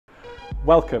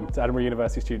Welcome to Edinburgh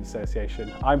University Student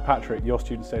Association. I'm Patrick, your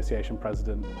Student Association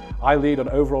President. I lead on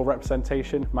overall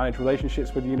representation, manage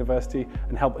relationships with the university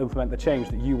and help implement the change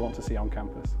that you want to see on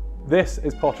campus. This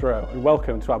is Potterrow and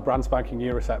welcome to our brand spanking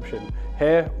new reception.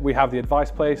 Here we have the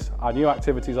Advice Place, our new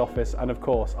activities office and of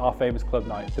course our famous club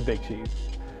night, the Big Cheese.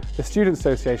 The Student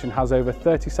Association has over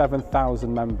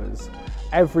 37,000 members.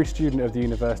 Every student of the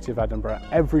University of Edinburgh,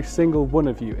 every single one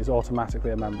of you is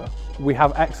automatically a member. We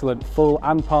have excellent full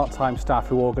and part-time staff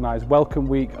who organise Welcome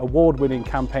Week, award-winning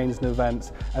campaigns and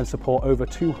events and support over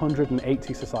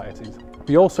 280 societies.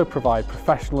 We also provide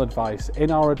professional advice in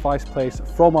our Advice Place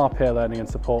from our peer learning and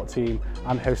support team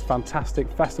and host fantastic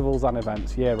festivals and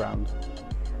events year-round.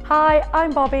 Hi,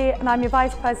 I'm Bobi and I'm your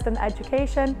Vice President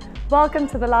Education. Welcome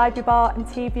to the Library Bar and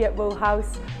TV at Wool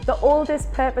House, the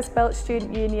oldest purpose-built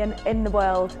student union in the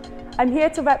world. I'm here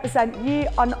to represent you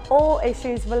on all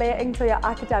issues relating to your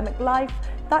academic life.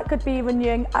 That could be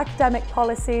renewing academic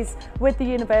policies with the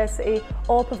university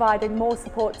or providing more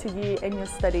support to you in your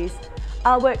studies.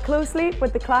 I'll work closely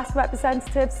with the class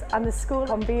representatives and the school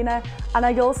convener, and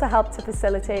I also help to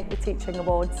facilitate the teaching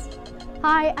awards.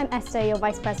 Hi, I'm Esther, your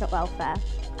Vice President Welfare.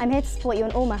 I'm here to support you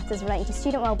on all matters relating to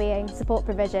student wellbeing, support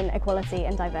provision, equality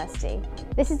and diversity.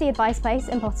 This is the Advice Place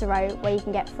in Potterrow, where you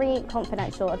can get free,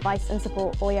 confidential advice and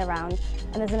support all year round,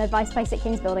 and there's an Advice Place at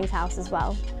King's Buildings House as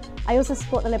well. I also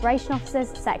support the Liberation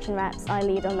Officers, section reps, and I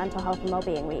lead on Mental Health and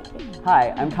Wellbeing Week.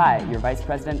 Hi, I'm Kai, your Vice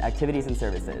President Activities and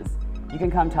Services. You can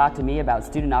come talk to me about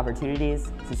student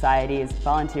opportunities, societies,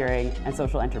 volunteering, and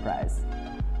social enterprise.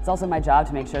 It's also my job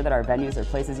to make sure that our venues are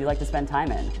places you like to spend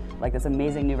time in, like this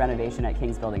amazing new renovation at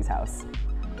King's Buildings House.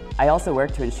 I also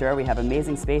work to ensure we have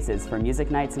amazing spaces for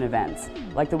music nights and events,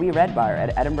 like the Wee Red Bar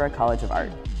at Edinburgh College of Art.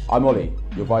 I'm Ollie,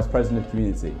 your Vice President of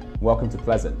Community. Welcome to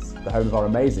Pleasance, the home of our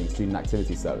amazing student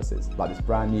activity services, like this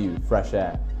brand new Fresh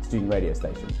Air student radio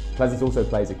station. Pleasance also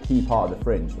plays a key part of the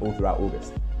Fringe all throughout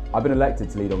August. I've been elected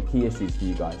to lead on key issues for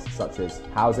you guys, such as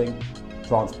housing,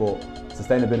 transport,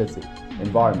 sustainability,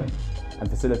 environment, and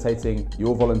facilitating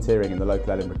your volunteering in the local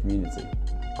Edinburgh community.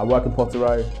 I work in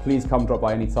Potterrow. Please come drop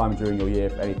by any time during your year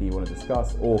for anything you want to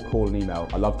discuss, or call and email.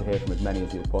 I'd love to hear from as many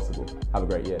of you as possible. Have a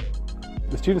great year.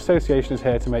 The Student Association is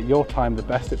here to make your time the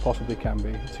best it possibly can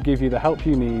be, to give you the help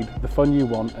you need, the fun you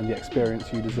want and the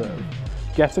experience you deserve.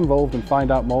 Get involved and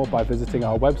find out more by visiting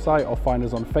our website or find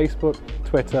us on Facebook,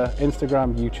 Twitter,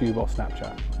 Instagram, YouTube or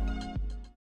Snapchat.